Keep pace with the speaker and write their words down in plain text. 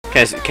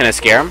Can I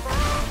scare him?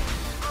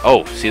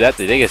 Oh, see that?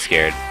 They did get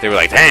scared. They were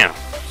like, damn!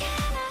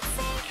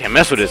 Can't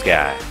mess with this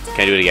guy.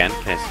 Can I do it again?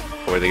 Can I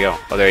oh, where'd they go?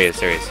 Oh, there he is.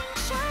 There he is.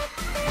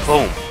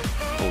 Boom!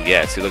 Oh,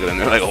 yeah. See, look at them.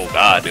 They're like, oh,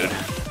 God, dude.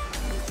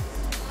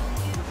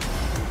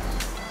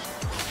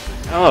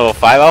 Oh,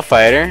 5-out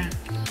fighter.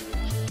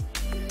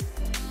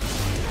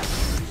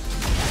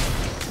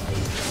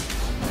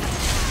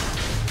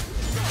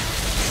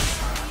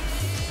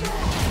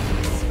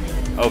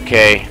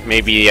 Okay,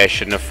 maybe I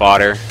shouldn't have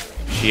fought her.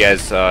 She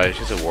has a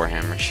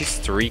Warhammer. She's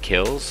 3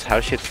 kills? How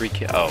does she have 3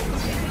 kills? Oh.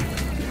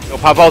 Oh,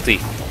 pop ulti.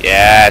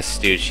 Yes,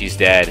 dude, she's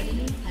dead.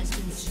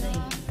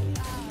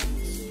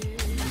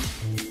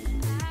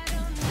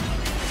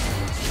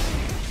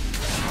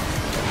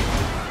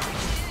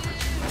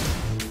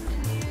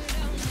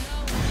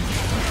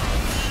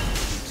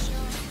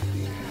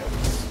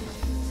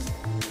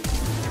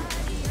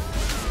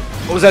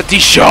 What was that? The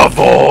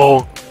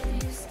shovel!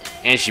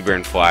 And she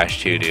burned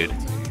flash too, dude.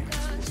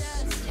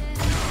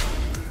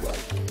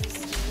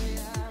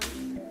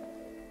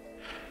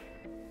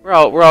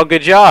 We're all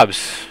good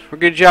jobs. We're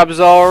good jobs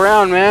all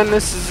around, man.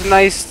 This is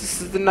nice.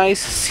 This is the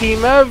nicest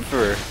team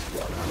ever.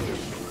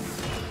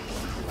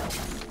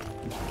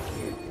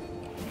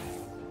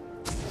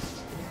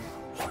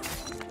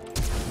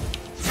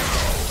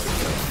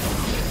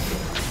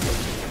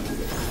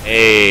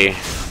 Hey,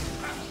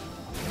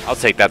 I'll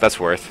take that. That's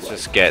worth.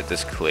 Just get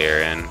this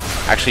clear and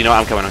actually, no,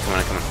 I'm coming.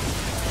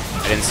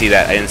 I didn't see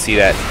that.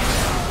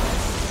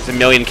 There's a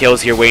million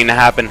kills here waiting to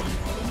happen.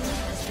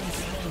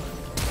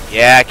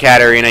 Yeah,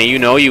 Katarina, you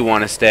know you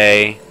want to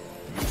stay.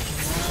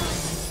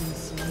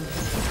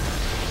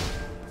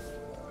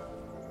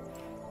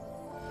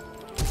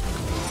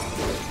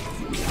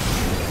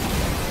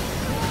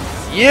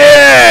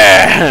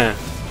 Yeah!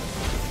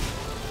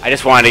 I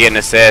just wanted to get an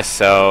assist,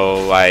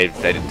 so I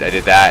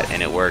did that,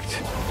 and it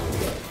worked.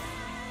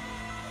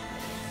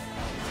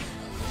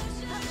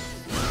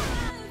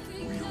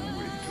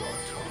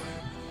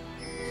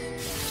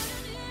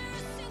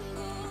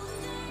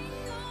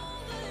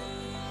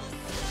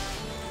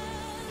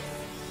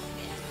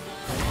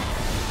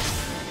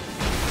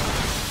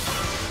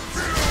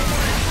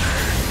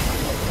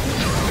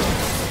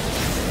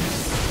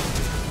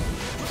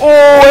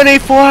 Oh, and a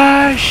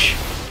flash!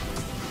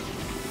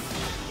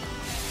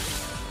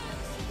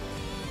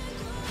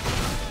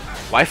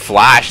 Why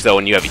flash though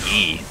when you have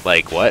E?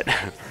 Like what?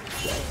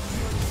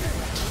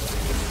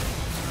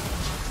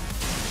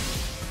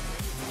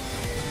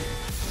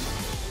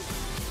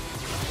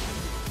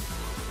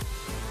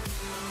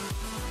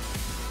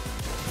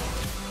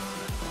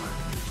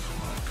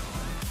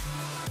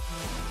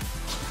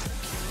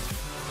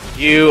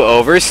 You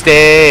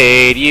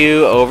overstayed,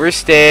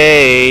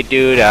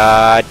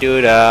 doo-da,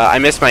 doo-da. I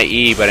missed my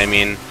E, but I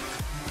mean,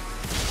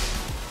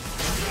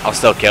 I'll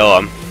still kill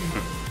him.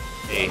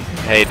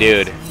 Hey,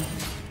 dude.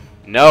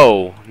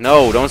 No,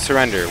 don't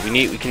surrender.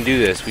 We can do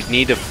this. We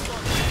need to.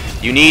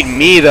 You need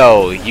me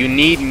though. You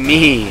need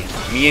me.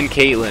 Me and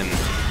Caitlyn.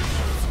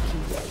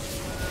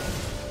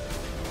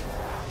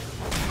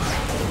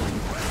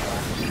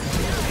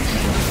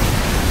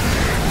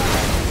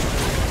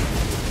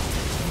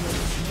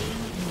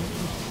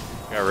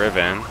 Got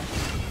Riven.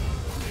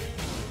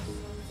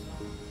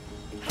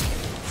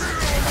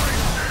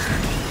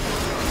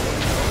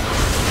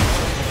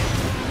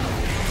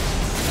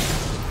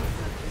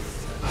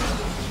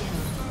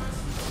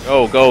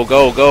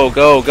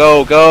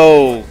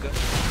 Go.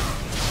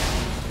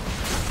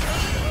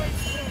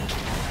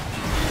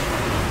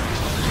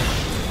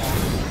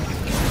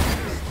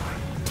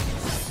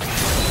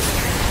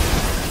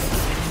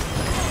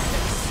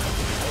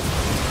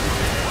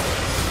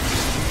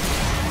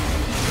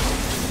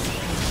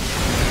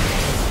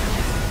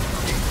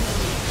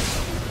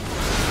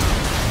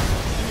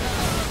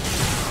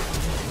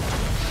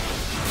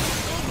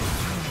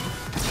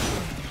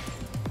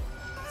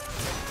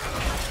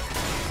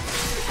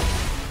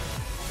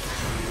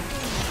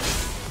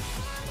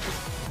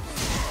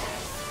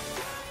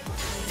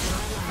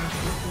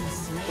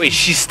 Wait,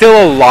 she's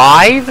still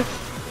alive?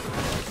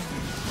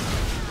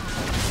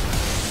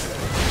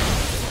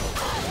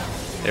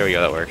 There we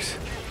go, that works.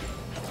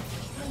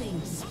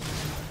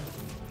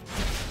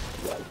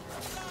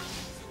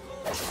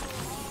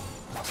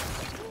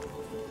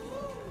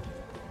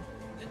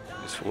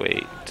 Just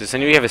wait. Does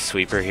anybody have a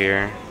sweeper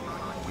here?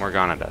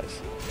 Morgana does.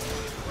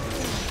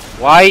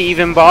 Why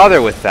even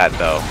bother with that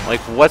though?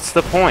 Like, what's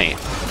the point?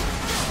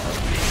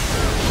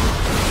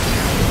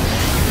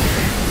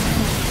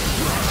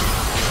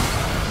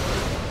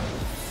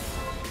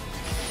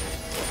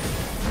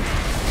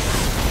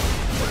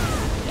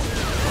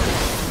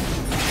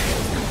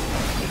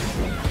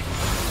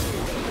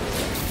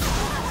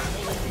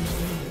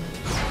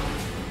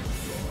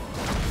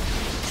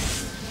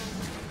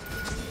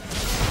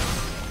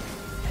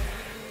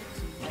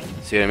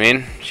 See what I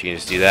mean? She can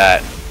just do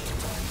that.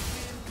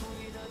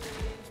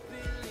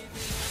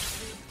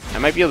 I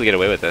might be able to get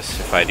away with this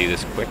if I do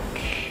this quick.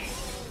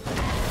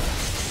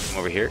 Come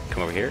over here,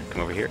 come over here,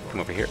 come over here, come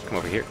over here, come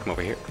over here, come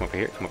over here, come over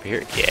here, come over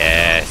here.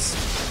 Yes!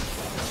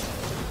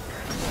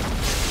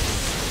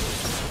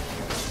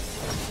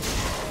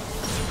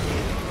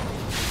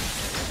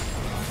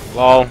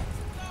 Lol.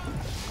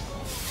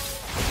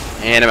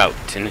 And I'm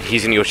out. And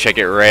he's gonna go check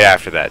it right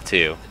after that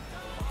too.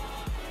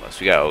 Plus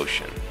we got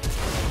Ocean.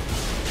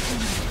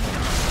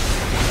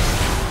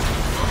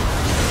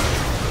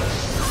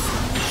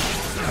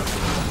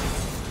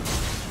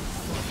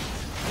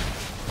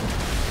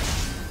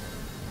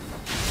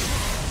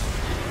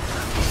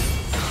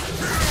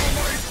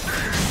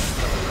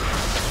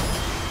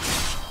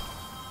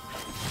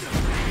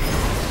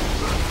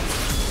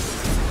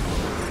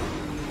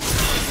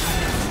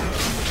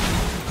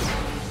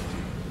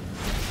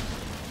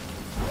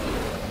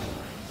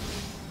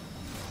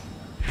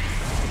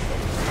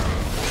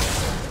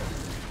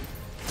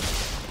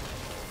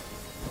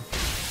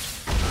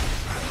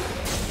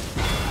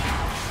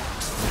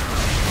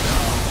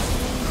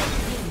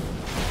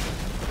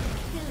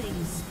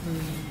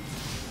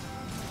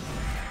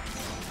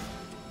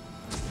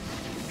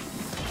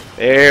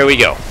 There we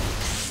go.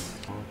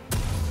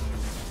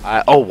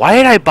 Oh, why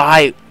did I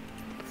buy...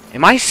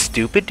 Am I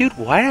stupid, dude?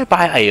 Why did I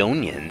buy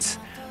Ionians?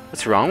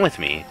 What's wrong with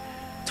me?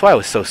 That's why I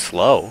was so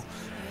slow.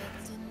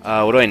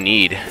 What do I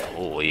need?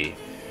 Holy...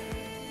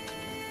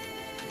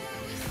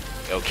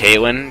 Yo,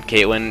 Caitlyn.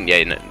 Caitlyn.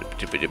 Yeah, no.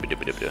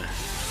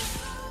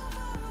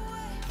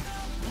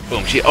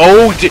 Boom. She...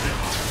 Oh,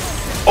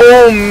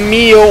 oh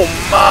me, oh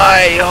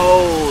my.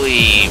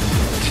 Holy...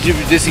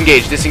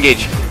 Disengage,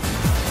 disengage.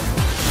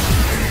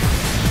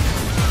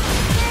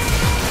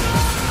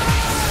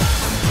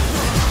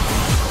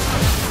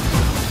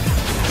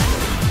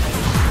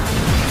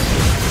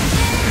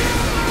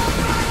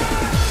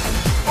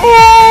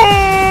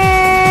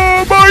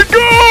 Oh my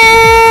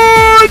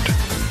god!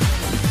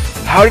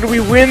 How did we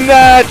win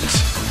that?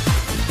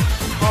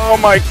 Oh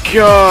my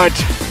god!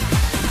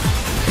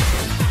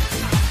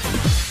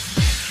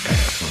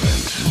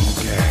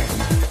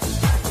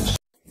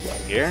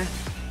 Here?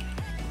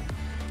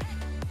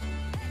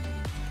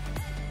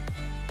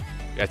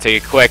 Gotta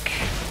take it quick.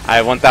 I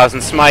have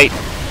 1,000 smite.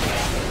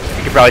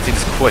 We could probably take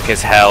this quick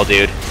as hell,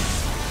 dude.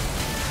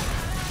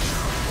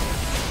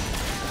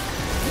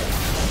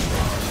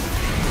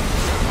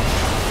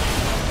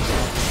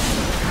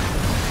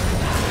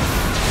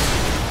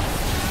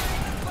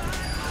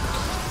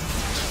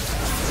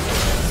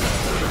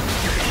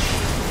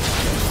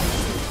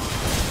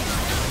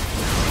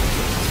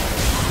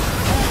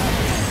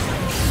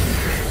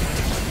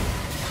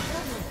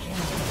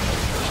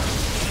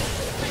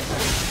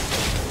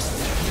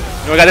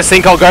 I got this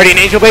thing called Guardian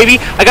Angel, baby!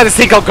 I got this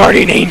thing called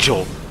Guardian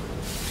Angel!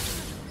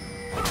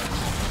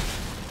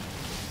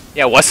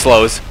 Yeah, what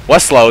slows? What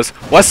slows?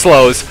 What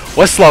slows?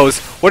 What slows?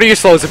 What are your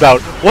slows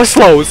about? What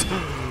slows?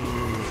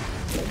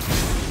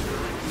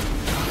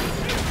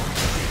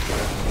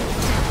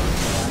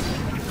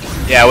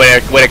 Yeah,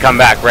 way to come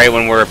back, right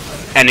when we're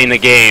ending the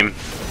game.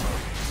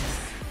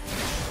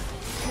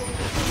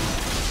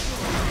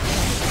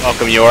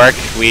 Welcome, York.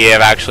 We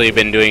have actually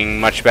been doing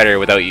much better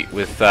without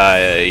with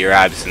your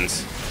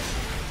absence.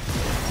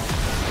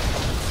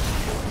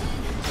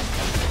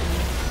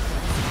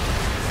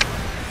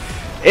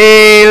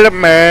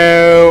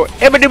 Elmo.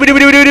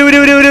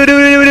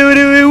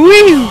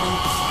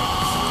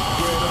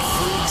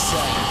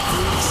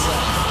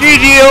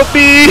 GG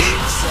LP.